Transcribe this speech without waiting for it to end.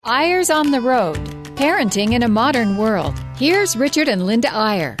Eyres on the Road, Parenting in a Modern World. Here's Richard and Linda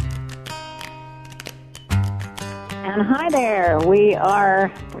Eyre. And hi there. We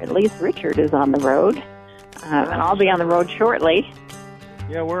are, or at least Richard is on the road, and I'll be on the road shortly.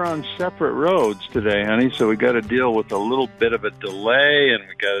 Yeah, we're on separate roads today, honey, so we got to deal with a little bit of a delay, and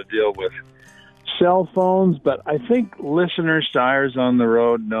we got to deal with cell phones. But I think listeners to Eyres on the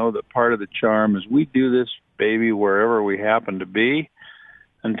Road know that part of the charm is we do this baby wherever we happen to be.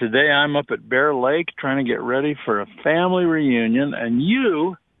 And today I'm up at Bear Lake trying to get ready for a family reunion. And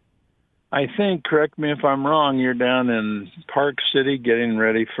you, I think, correct me if I'm wrong, you're down in Park City getting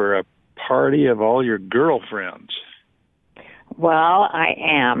ready for a party of all your girlfriends. Well, I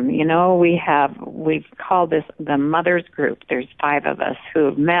am. You know, we've called this the Mothers Group. There's 5 of us who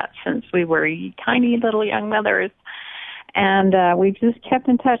have met since we were tiny little young mothers. And we've just kept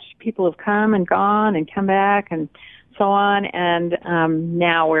in touch. People have come and gone and come back and so on. And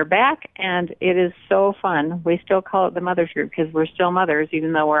now we're back, and it is so fun. We still call it the Mothers Group because we're still mothers,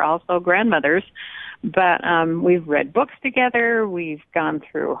 even though we're also grandmothers. But we've read books together. We've gone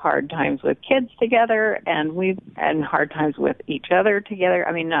through hard times with kids together, and hard times with each other together.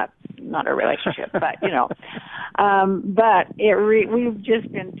 I mean, not a relationship, but you know. We've just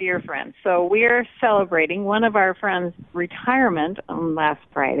been dear friends. So we're celebrating one of our friends' retirement on last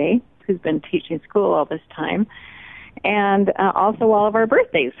Friday, who's been teaching school all this time, and also all of our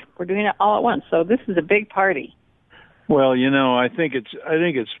birthdays. We're doing it all at once. So this is a big party. Well, you know, I think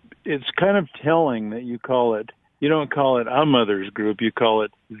it's kind of telling that you don't call it a mother's group, you call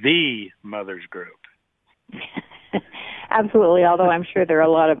it the Mothers Group. Absolutely, although I'm sure there are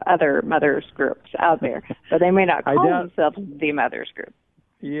a lot of other mothers groups out there, but they may not call themselves the Mothers Group.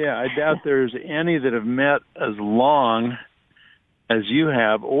 Yeah, I doubt there's any that have met as long as you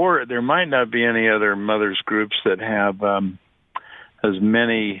have, or there might not be any other mothers groups that have as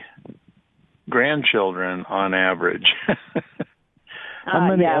many grandchildren on average.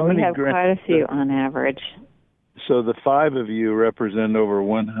 We have quite a few on average. So the 5 of you represent over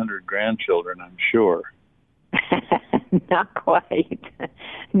 100 grandchildren, I'm sure. Not quite.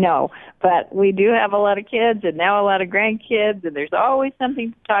 No, but we do have a lot of kids and now a lot of grandkids, and there's always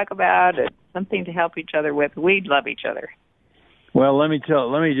something to talk about and something to help each other with. We love each other. Well, let me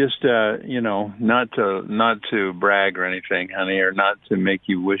just, not to brag or anything, honey, or not to make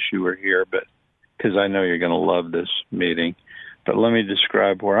you wish you were here, but because I know you're going to love this meeting. But let me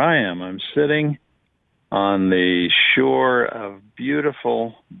describe where I am. I'm sitting on the shore of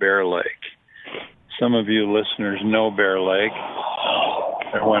beautiful Bear Lake. Some of you listeners know Bear Lake.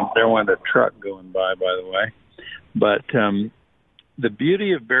 There went a truck going by the way. But the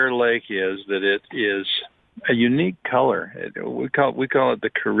beauty of Bear Lake is that it is a unique color. We call it the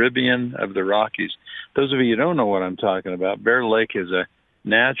Caribbean of the Rockies. Those of you who don't know what I'm talking about, Bear Lake is a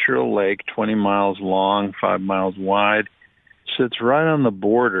natural lake, 20 miles long, 5 miles wide. Sits right on the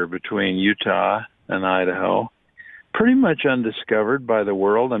border between Utah and Idaho. Pretty much undiscovered by the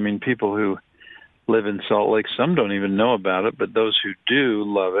world. I mean, people who live in Salt Lake, some don't even know about it, but those who do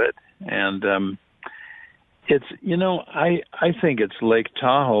love it. And it's, I think it's Lake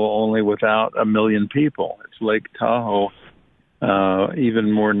Tahoe only without a million people. It's Lake Tahoe,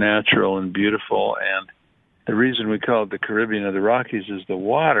 even more natural and beautiful. And the reason we call it the Caribbean of the Rockies is the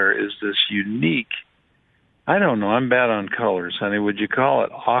water is this unique, I don't know, I'm bad on colors, honey. Would you call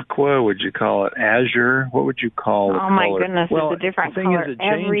it aqua? Would you call it azure? What would you call it? Oh, my goodness, it's a different color. The thing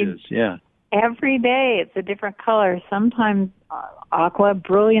is, it changes, yeah. Every day it's a different color. Sometimes aqua,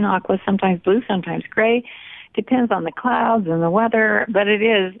 brilliant aqua, sometimes blue, sometimes gray. Depends on the clouds and the weather, but it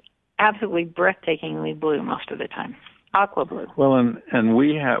is absolutely breathtakingly blue most of the time. Aqua blue. Well, and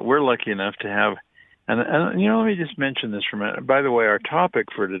we're lucky enough to have, and let me just mention this for a minute. By the way, our topic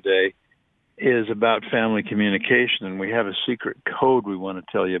for today is about family communication, and we have a secret code we want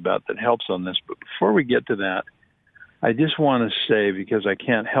to tell you about that helps on this. But before we get to that, I just want to say, because I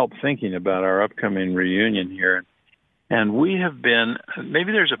can't help thinking about our upcoming reunion here, and we have been,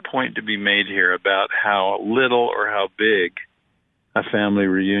 maybe there's a point to be made here about how little or how big a family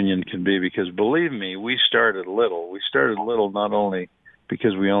reunion can be, because believe me, we started little. We started little not only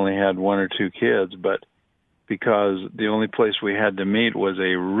because we only had 1 or 2 kids, but because the only place we had to meet was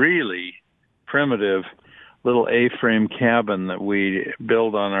a really primitive little A-frame cabin that we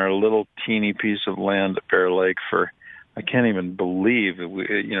built on our little teeny piece of land at Bear Lake for, I can't even believe it.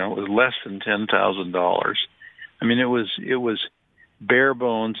 It was less than $10,000. I mean, it was bare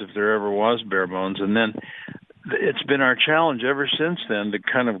bones, if there ever was bare bones. And then it's been our challenge ever since then to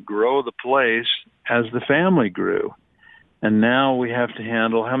kind of grow the place as the family grew. And now we have to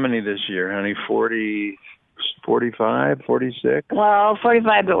handle, how many this year, honey? 45, 46? Well,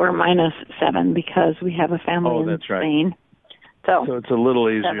 45, but we're -7 because we have a family in Spain. Right. So it's a little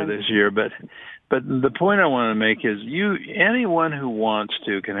easier 7. this year, but the point I want to make is anyone who wants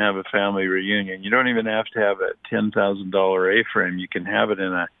to can have a family reunion. You don't even have to have a $10,000 A-frame. You can have it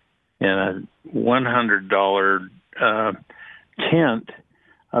in a $100 tent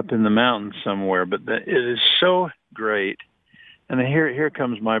up in the mountains somewhere. But it is so great. And here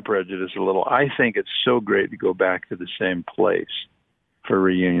comes my prejudice a little. I think it's so great to go back to the same place for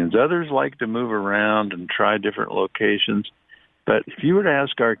reunions. Others like to move around and try different locations. But if you were to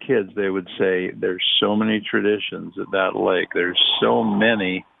ask our kids, they would say there's so many traditions at that lake. There's so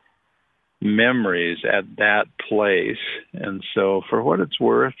many memories at that place. And so for what it's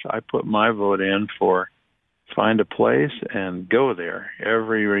worth, I put my vote in for find a place and go there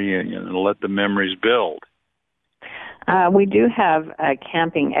every reunion and let the memories build. We do have a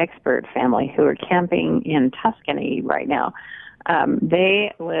camping expert family who are camping in Tuscany right now.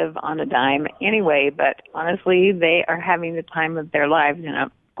 They live on a dime anyway, but honestly, they are having the time of their lives in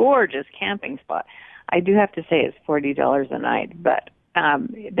a gorgeous camping spot. I do have to say it's $40 a night, but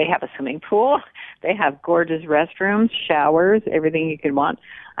they have a swimming pool. They have gorgeous restrooms, showers, everything you could want.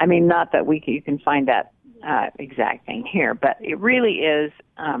 I mean, not that you can find that exact thing here, but it really is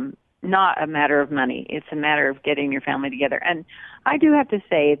not a matter of money. It's a matter of getting your family together. And I do have to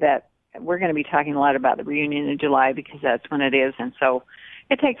say that we're going to be talking a lot about the reunion in July because that's when it is. And so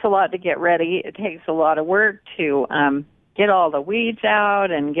it takes a lot to get ready. It takes a lot of work to get all the weeds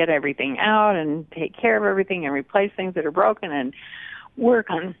out and get everything out and take care of everything and replace things that are broken and work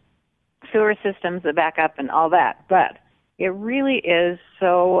on sewer systems that back up and all that. But it really is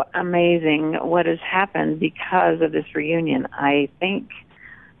so amazing what has happened because of this reunion. I think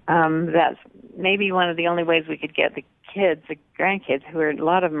that's maybe one of the only ways we could get the kids, the grandkids, a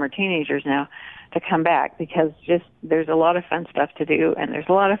lot of them are teenagers now, to come back because there's a lot of fun stuff to do, and there's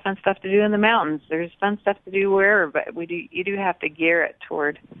a lot of fun stuff to do in the mountains. There's fun stuff to do wherever, but you do have to gear it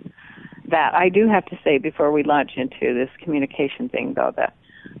toward that. I do have to say before we launch into this communication thing, though, that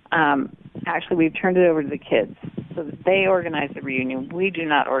actually we've turned it over to the kids so that they organize the reunion. We do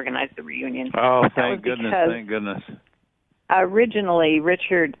not organize the reunion. Oh, thank goodness, thank goodness. Originally,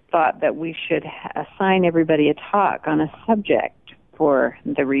 Richard thought that we should assign everybody a talk on a subject for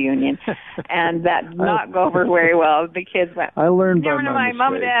the reunion, and that did not go over very well. The kids went, I learned by my mistake.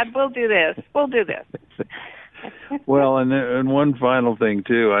 Mom and Dad, we'll do this. Well, and one final thing,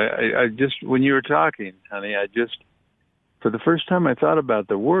 too. I just, when you were talking, honey, for the first time, I thought about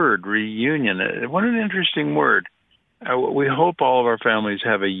the word reunion. What an interesting word. We hope all of our families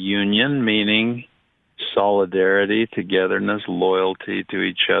have a union, meaning solidarity, togetherness, loyalty to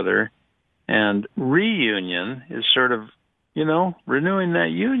each other. And reunion is sort of, renewing that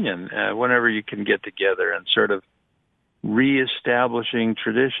union whenever you can get together and sort of reestablishing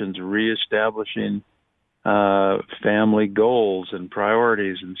traditions, reestablishing family goals and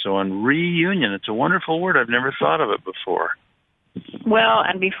priorities and so on. Reunion, it's a wonderful word. I've never thought of it before. Well,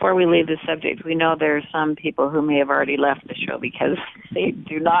 and before we leave the subject, we know there are some people who may have already left the show because they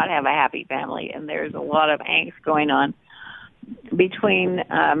do not have a happy family, and there's a lot of angst going on between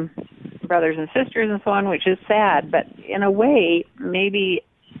brothers and sisters and so on, which is sad. But in a way, maybe,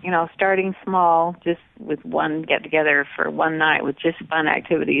 starting small, just with one get-together for one night with just fun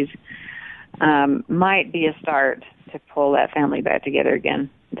activities, might be a start to pull that family back together again.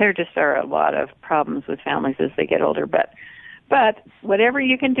 There just are a lot of problems with families as they get older, but whatever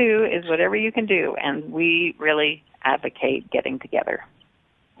you can do is whatever you can do, and we really advocate getting together.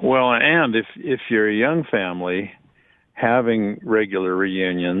 Well, and if you're a young family, having regular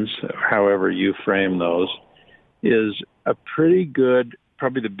reunions, however you frame those, is a pretty good,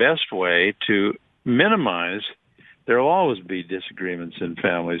 probably the best way to minimize. There will always be disagreements in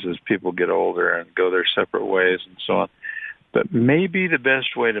families as people get older and go their separate ways and so on. But maybe the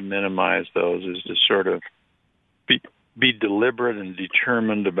best way to minimize those is to sort of be deliberate and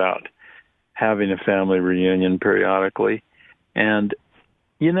determined about having a family reunion periodically. And,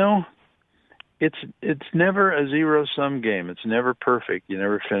 it's never a zero-sum game. It's never perfect. You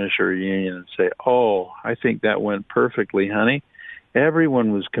never finish a reunion and say, oh, I think that went perfectly, honey.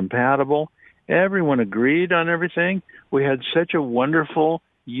 Everyone was compatible. Everyone agreed on everything. We had such a wonderful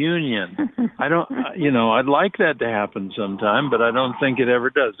union. I'd like that to happen sometime, but I don't think it ever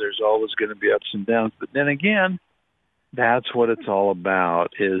does. There's always going to be ups and downs. But then again, that's what it's all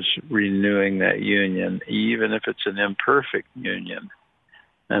about, is renewing that union, even if it's an imperfect union.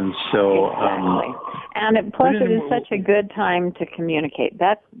 And so, exactly. And plus, it is such a good time to communicate.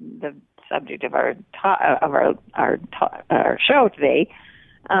 That's the subject of our show today.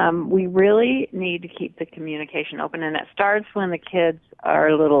 We really need to keep the communication open, and it starts when the kids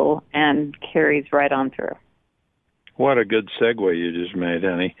are little and carries right on through. What a good segue you just made,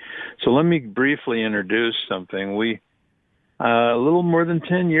 honey. So let me briefly introduce something. We, a little more than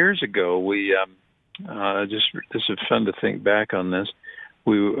 10 years ago, we this is fun to think back on this.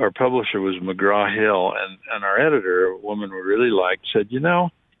 Our publisher was McGraw-Hill, and our editor, a woman we really liked, said,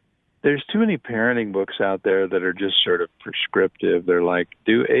 there's too many parenting books out there that are just sort of prescriptive. They're like,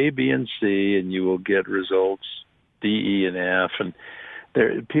 do A, B, and C, and you will get results D, E, and F.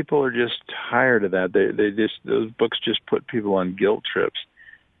 And people are just tired of that. Those books just put people on guilt trips.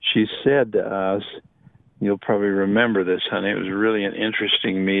 She said to us, you'll probably remember this, honey, it was really an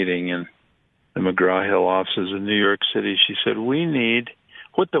interesting meeting in the McGraw-Hill offices in New York City. She said,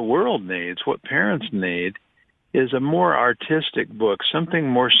 what the world needs, what parents need, is a more artistic book, something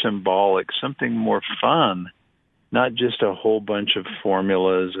more symbolic, something more fun, not just a whole bunch of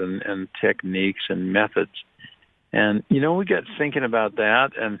formulas and techniques and methods. And, we got thinking about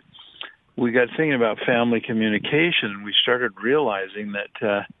that, and we got thinking about family communication, and we started realizing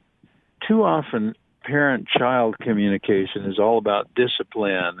that too often parent-child communication is all about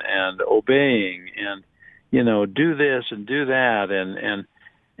discipline and obeying and, do this and do that, and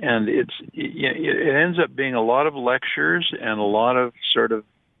it ends up being a lot of lectures and a lot of sort of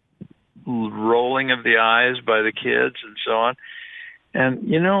rolling of the eyes by the kids and so on.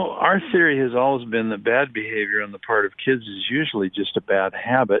 And, our theory has always been that bad behavior on the part of kids is usually just a bad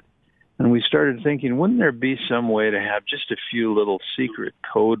habit. And we started thinking, wouldn't there be some way to have just a few little secret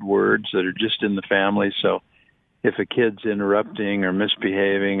code words that are just in the family? So if a kid's interrupting or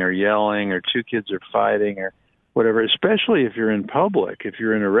misbehaving or yelling or two kids are fighting or whatever, especially if you're in public, if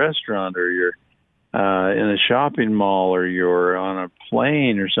you're in a restaurant or you're in a shopping mall or you're on a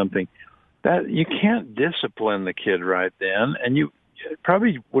plane or something, that you can't discipline the kid right then. And you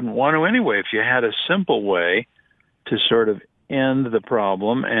probably wouldn't want to anyway if you had a simple way to sort of end the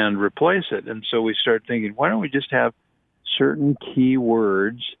problem and replace it. And so we started thinking, why don't we just have certain key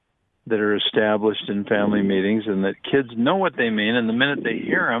words that are established in family meetings and that kids know what they mean, and the minute they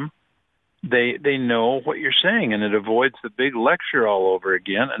hear them, they know what you're saying, and it avoids the big lecture all over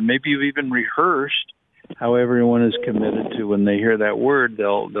again. And maybe you've even rehearsed how everyone is committed to when they hear that word,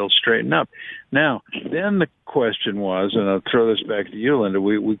 they'll straighten up. Now, then the question was, and I'll throw this back to you, Linda,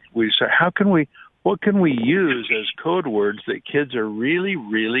 we said, what can we use as code words that kids are really,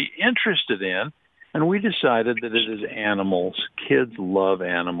 really interested in? And we decided that it is animals. Kids love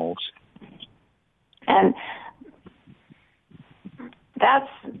animals. And that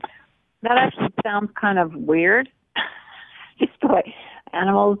actually sounds kind of weird. Just the way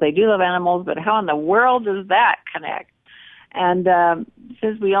animals, they do love animals, but how in the world does that connect? And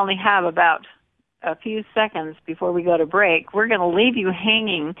since we only have about a few seconds before we go to break, we're going to leave you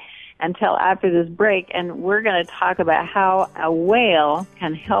hanging until after this break, and we're going to talk about how a whale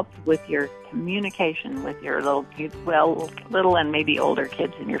can help with your communication with your little and maybe older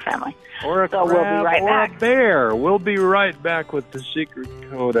kids in your family. Or a crab, we'll be right back. A bear. We'll be right back with the secret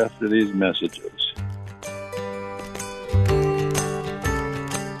code after these messages.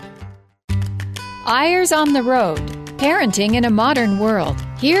 Eyre's on the Road, Parenting in a Modern World.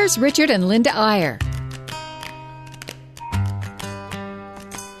 Here's Richard and Linda Eyre.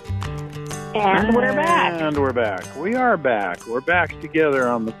 And we're back. And we're back. We are back. We're back together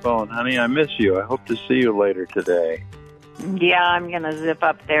on the phone. Honey, I miss you. I hope to see you later today. Yeah, I'm going to zip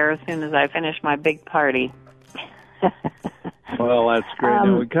up there as soon as I finish my big party. Well, that's great.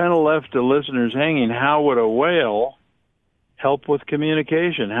 Now, we kind of left the listeners hanging. How would a whale help with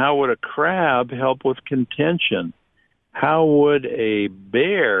communication? How would a crab help with contention? How would a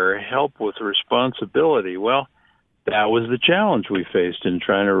bear help with responsibility? Well, that was the challenge we faced in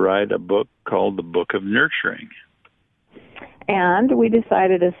trying to write a book called The Book of Nurturing. And we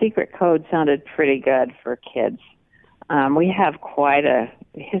decided a secret code sounded pretty good for kids. We have quite a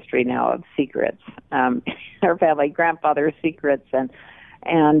history now of secrets. Our family, grandfather's secrets, and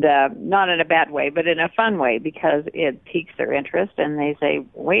not in a bad way, but in a fun way, because it piques their interest, and they say,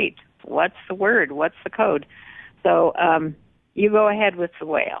 wait, what's the word? What's the code? So you go ahead with the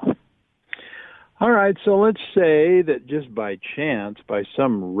whale. All right, so let's say that just by chance, by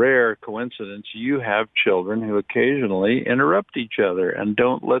some rare coincidence, you have children who occasionally interrupt each other and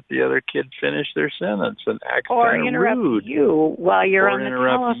don't let the other kid finish their sentence and act kind of rude. Or interrupt you while you're on the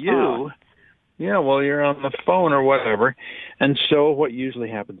telephone. You. Yeah, while you're on the phone or whatever. And so what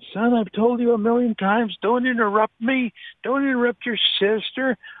usually happens, son, I've told you 1,000,000 times, don't interrupt me. Don't interrupt your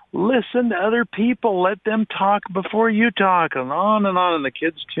sister. Listen to other people. Let them talk before you talk, and on, and the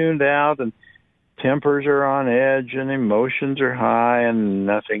kid's tuned out, and tempers are on edge and emotions are high and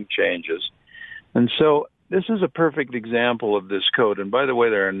nothing changes. And so this is a perfect example of this code. And by the way,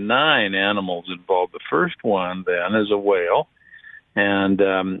 there are 9 animals involved. The first one then is a whale. And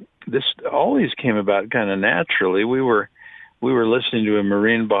this always came about kind of naturally. We were listening to a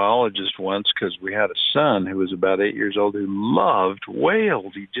marine biologist once because we had a son who was about 8 years old who loved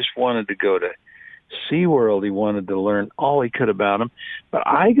whales. He just wanted to go to SeaWorld. He wanted to learn all he could about them. But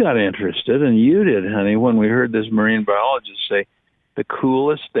I got interested, and you did, honey, when we heard this marine biologist say the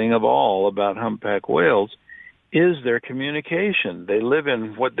coolest thing of all about humpback whales is their communication. They live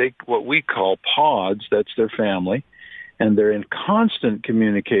in what we call pods. That's their family. And they're in constant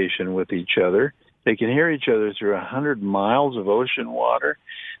communication with each other. They can hear each other through 100 miles of ocean water.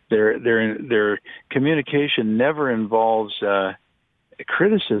 Their communication never involves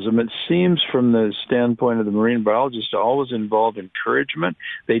criticism. It seems, from the standpoint of the marine biologist, to always involve encouragement.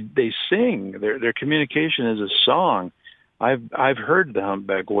 They sing. Their communication is a song. I've heard the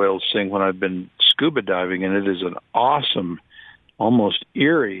humpback whales sing when I've been scuba diving, and it is an awesome, almost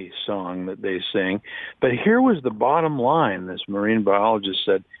eerie song that they sing. But here was the bottom line. This marine biologist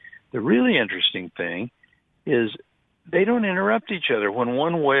said, the really interesting thing is they don't interrupt each other. When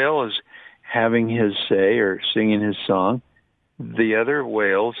one whale is having his say or singing his song, the other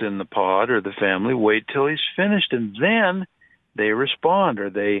whales in the pod or the family wait till he's finished, and then they respond, or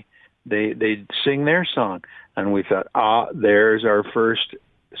they sing their song. And we thought, there's our first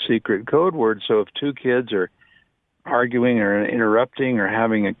secret code word. So if 2 kids are arguing or interrupting or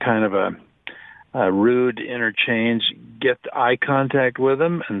having a kind of a rude interchange, get eye contact with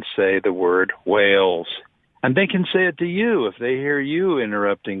them and say the word whales. And they can say it to you if they hear you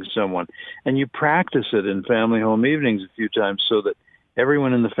interrupting someone. And you practice it in family home evenings a few times so that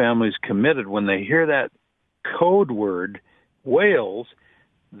everyone in the family is committed. When they hear that code word, whales,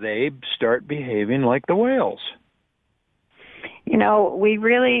 they start behaving like the whales. You know, we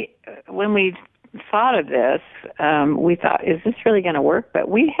really, when we thought of this, we thought, is this really going to work? But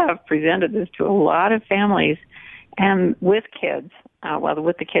we have presented this to a lot of families and with kids,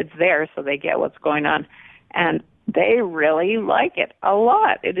 with the kids there so they get what's going on. And they really like it a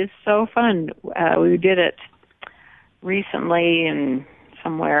lot. It is so fun. We did it recently in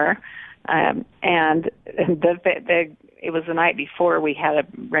somewhere, and it was the night before we had a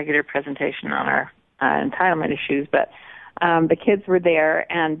regular presentation on our entitlement issues, but the kids were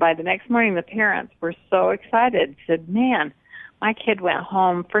there, and by the next morning, the parents were so excited, said, man, my kid went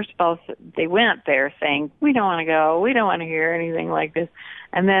home. First of all, they went there saying, we don't want to go. We don't want to hear anything like this.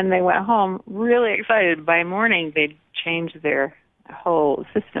 And then they went home really excited. By morning, they'd changed their whole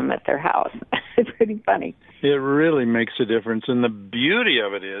system at their house. It's pretty funny. It really makes a difference. And the beauty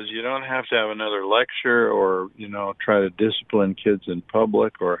of it is you don't have to have another lecture or, try to discipline kids in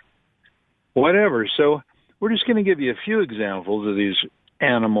public or whatever. So we're just going to give you a few examples of these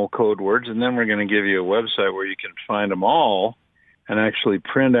animal code words, and then we're going to give you a website where you can find them all and actually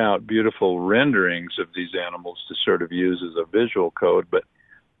print out beautiful renderings of these animals to sort of use as a visual code. But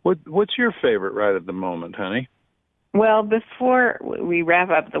what's your favorite right at the moment, honey? Well, before we wrap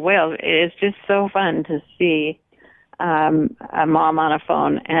up the whales, it is just so fun to see a mom on a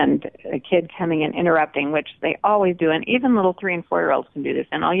phone and a kid coming and interrupting, which they always do. And even little 3- and 4-year-olds can do this.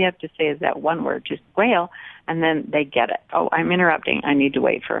 And all you have to say is that one word, just whale, and then they get it. Oh, I'm interrupting. I need to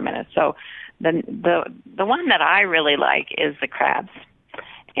wait for a minute. So the one that I really like is the crabs.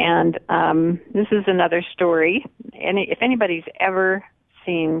 And this is another story. If anybody's ever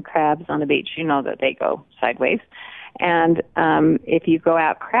seen crabs on the beach, you know that they go sideways. And if you go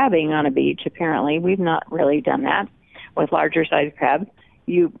out crabbing on a beach, apparently, we've not really done that with larger sized crabs.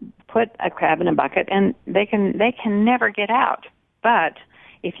 You put a crab in a bucket and they can never get out. But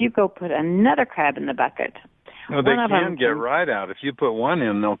if you go put another crab in the bucket, no, they can get right out. If you put one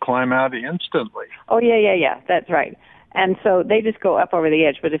in, they'll climb out instantly. Oh, yeah, that's right. And so they just go up over the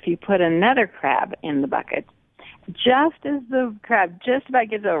edge. But if you put another crab in the bucket, just as the crab just about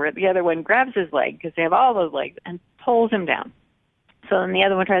gets over it, the other one grabs his leg, because they have all those legs, and pulls him down. So then the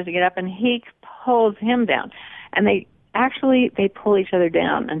other one tries to get up, and he pulls him down. And they pull each other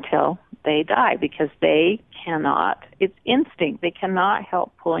down until they die, because they cannot, it's instinct, they cannot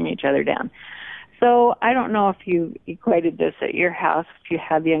help pulling each other down. So I don't know if you equated this at your house, if you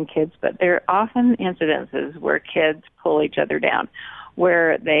have young kids, but there are often incidences where kids pull each other down,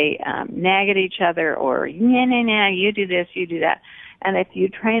 where they nag at each other, or, nah, you do this, you do that. And if you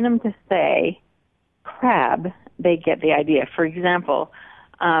train them to say crab, they get the idea. For example,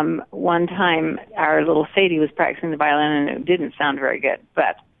 one time our little Sadie was practicing the violin, and it didn't sound very good,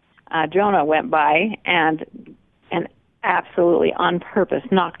 but Jonah went by and absolutely on purpose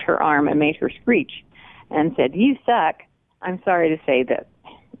knocked her arm and made her screech and said, "You suck." I'm sorry to say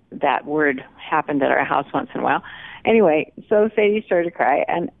that word happened at our house once in a while. Anyway, so Sadie started to cry,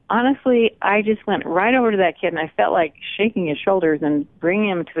 and honestly, I just went right over to that kid, and I felt like shaking his shoulders and bringing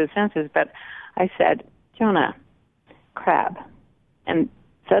him to his senses, but I said, "Jonah, crab." And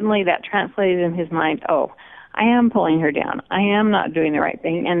suddenly that translated in his mind, oh, I am pulling her down. I am not doing the right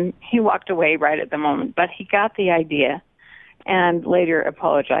thing. And he walked away right at the moment, but he got the idea and later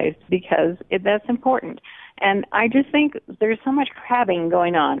apologized because that's important. And I just think there's so much crabbing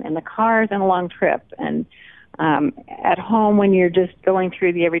going on in the cars and a long trip and at home when you're just going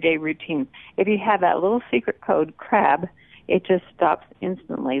through the everyday routine. If you have that little secret code, crab, it just stops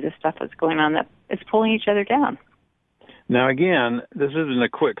instantly the stuff that's going on that is pulling each other down. Now, again, this isn't a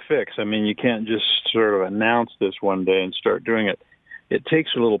quick fix. I mean, you can't just sort of announce this one day and start doing it. It takes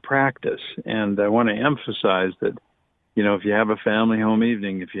a little practice. And I want to emphasize that, you know, if you have a family home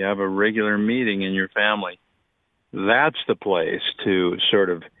evening, if you have a regular meeting in your family, that's the place to sort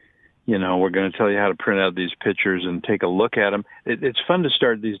of, you know, we're going to tell you how to print out these pictures and take a look at them. It's fun to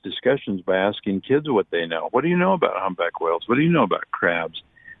start these discussions by asking kids what they know. What do you know about humpback whales? What do you know about crabs?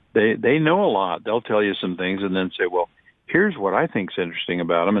 They know a lot. They'll tell you some things and then say, well, here's what I think's interesting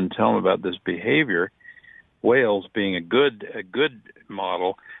about them, and tell them about this behavior. Whales being a good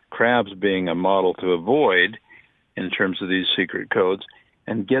model, crabs being a model to avoid in terms of these secret codes,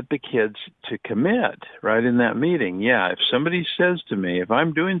 and get the kids to commit right in that meeting. Yeah, if somebody says to me, if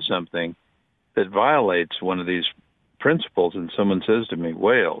I'm doing something that violates one of these principles and someone says to me,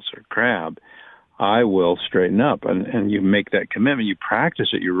 whales or crab, I will straighten up. And you make that commitment. You practice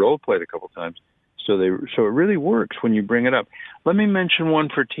it. You role play it a couple times. So it really works when you bring it up. Let me mention one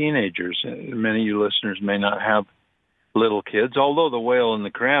for teenagers. Many of you listeners may not have little kids, although the whale and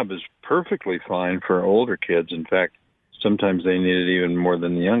the crab is perfectly fine for older kids. In fact, sometimes they need it even more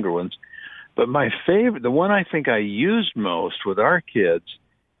than the younger ones. But my favorite, the one I think I used most with our kids,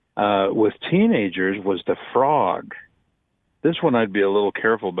 with teenagers, was the frog. This one I'd be a little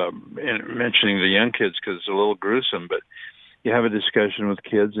careful about mentioning the young kids because it's a little gruesome, but you have a discussion with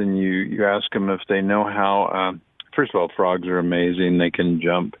kids and you ask them if they know how, first of all, frogs are amazing. They can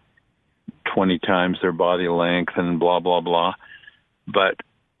jump 20 times their body length and blah, blah, blah. But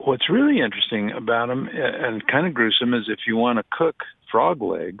what's really interesting about them and kind of gruesome is if you want to cook frog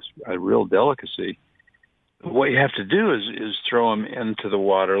legs, a real delicacy, what you have to do is throw them into the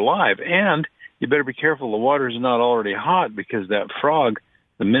water live. And you better be careful the water is not already hot because that frog,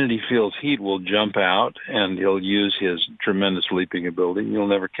 the minute he feels heat, will jump out and he'll use his tremendous leaping ability and you'll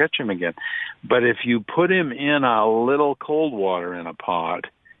never catch him again. But if you put him in a little cold water in a pot,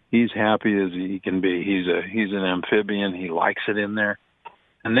 he's happy as he can be. He's an amphibian. He likes it in there.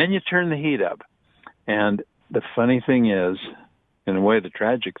 And then you turn the heat up. And the funny thing is, in a way, the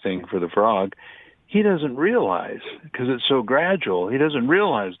tragic thing for the frog, he doesn't realize, because it's so gradual, he doesn't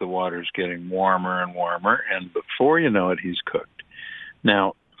realize the water's getting warmer and warmer, and before you know it, he's cooked.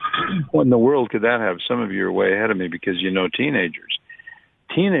 Now, what in the world could that have? Some of you are way ahead of me because you know teenagers.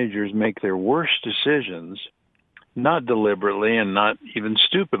 Teenagers make their worst decisions, not deliberately and not even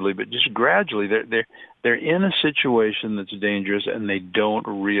stupidly, but just gradually. They're in a situation that's dangerous and they don't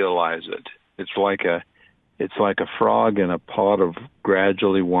realize it. It's like a frog in a pot of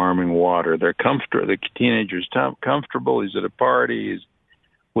gradually warming water. They're comfortable. The teenager's comfortable. He's at a party. He's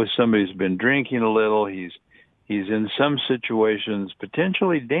with somebody who's been drinking a little. He's in some situations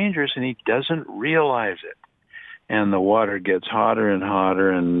potentially dangerous, and he doesn't realize it. And the water gets hotter and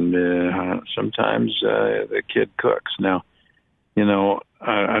hotter, and sometimes the kid cooks. Now, you know,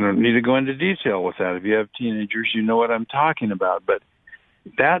 I don't need to go into detail with that. If you have teenagers, you know what I'm talking about. But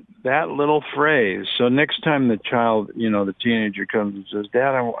that little phrase, so next time the child, you know, the teenager comes and says,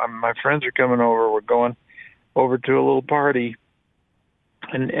 Dad, my friends are coming over. We're going over to a little party.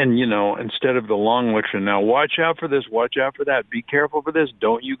 And you know, instead of the long lecture, now watch out for this, watch out for that, be careful for this,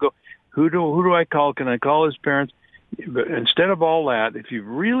 don't you go, who do I call? Can I call his parents? But instead of all that, if you've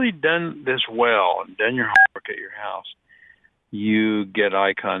really done this well and done your homework at your house, you get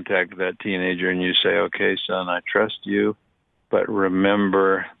eye contact with that teenager and you say, okay, son, I trust you, but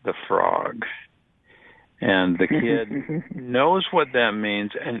remember the frog. And the kid knows what that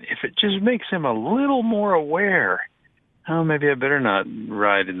means, and if it just makes him a little more aware, oh, maybe I better not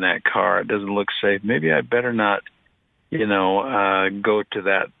ride in that car. It doesn't look safe. Maybe I better not, you know, go to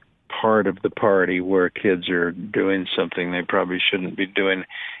that part of the party where kids are doing something they probably shouldn't be doing.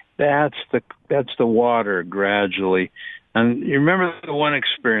 That's the water gradually. And you remember the one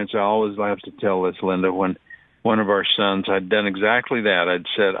experience, I always have to tell this, Linda, when one of our sons, I'd done exactly that. I'd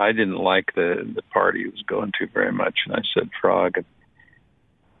said I didn't like the party he was going to very much, and I said frog.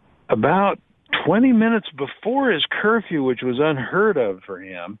 About 20 minutes before his curfew, which was unheard of for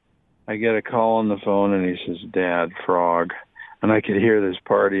him, I get a call on the phone, and he says, Dad, frog. And I could hear this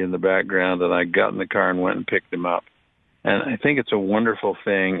party in the background, and I got in the car and went and picked him up. And I think it's a wonderful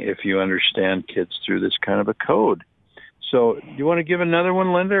thing if you understand kids through this kind of a code. So do you want to give another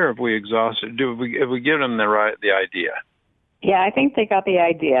one, Linda, or have we exhausted? Have we given them the idea? Yeah, I think they got the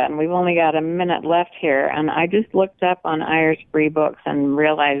idea, and we've only got a minute left here. And I just looked up on Eyre's free books and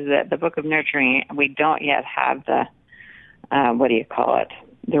realized that the Book of Nurturing, we don't yet have the,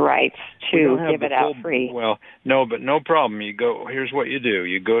 the rights to give it out free. Well, no, but no problem. Here's what you do.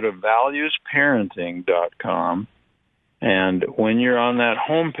 You go to valuesparenting.com, and when you're on that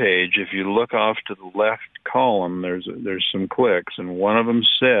home page, if you look off to the left column, there's some clicks, and one of them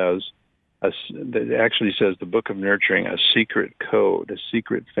says, it actually says the Book of Nurturing, a secret code, a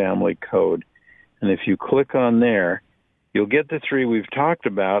secret family code. And if you click on there, you'll get the 3 we've talked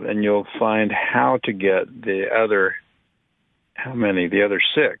about, and you'll find how to get the other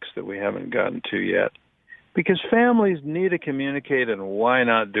 6 that we haven't gotten to yet. Because families need to communicate, and why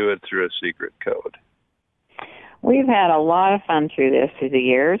not do it through a secret code? We've had a lot of fun through the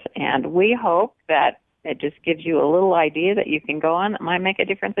years, and we hope that it just gives you a little idea that you can go on that might make a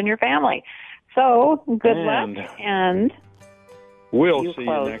difference in your family. So, good luck, and we'll see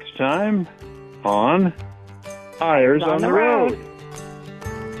you next time on Eyres on the Road.